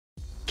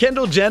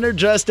Kendall Jenner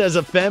dressed as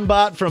a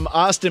Fembot from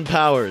Austin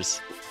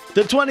Powers.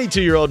 The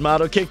 22-year-old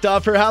model kicked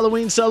off her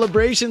Halloween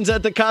celebrations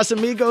at the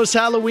Casamigos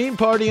Halloween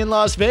Party in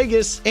Las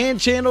Vegas and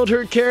channeled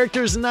her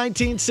character's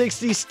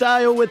 1960s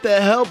style with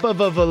the help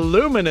of a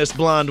voluminous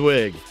blonde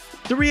wig.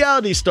 The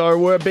reality star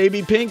wore a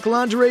baby pink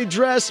lingerie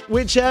dress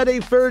which had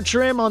a fur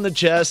trim on the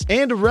chest,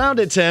 and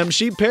around its hem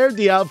she paired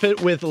the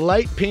outfit with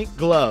light pink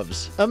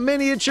gloves, a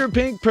miniature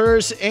pink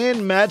purse,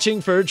 and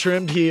matching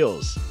fur-trimmed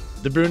heels.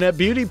 The brunette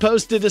beauty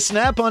posted a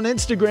snap on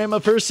Instagram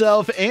of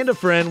herself and a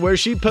friend where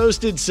she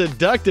posted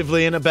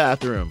seductively in a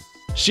bathroom.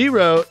 She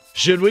wrote,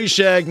 "Should we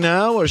shag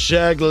now or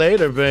shag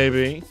later,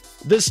 baby?"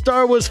 The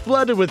star was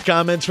flooded with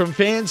comments from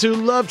fans who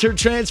loved her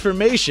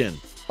transformation.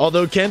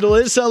 Although Kendall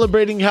is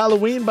celebrating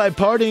Halloween by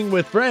partying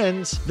with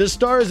friends, the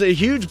star is a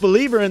huge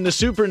believer in the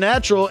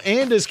supernatural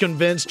and is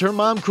convinced her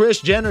mom Kris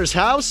Jenner's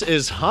house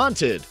is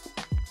haunted.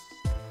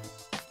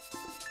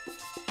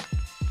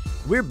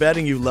 We're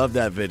betting you loved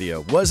that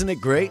video. Wasn't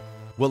it great?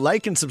 Well,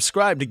 like and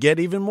subscribe to get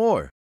even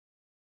more.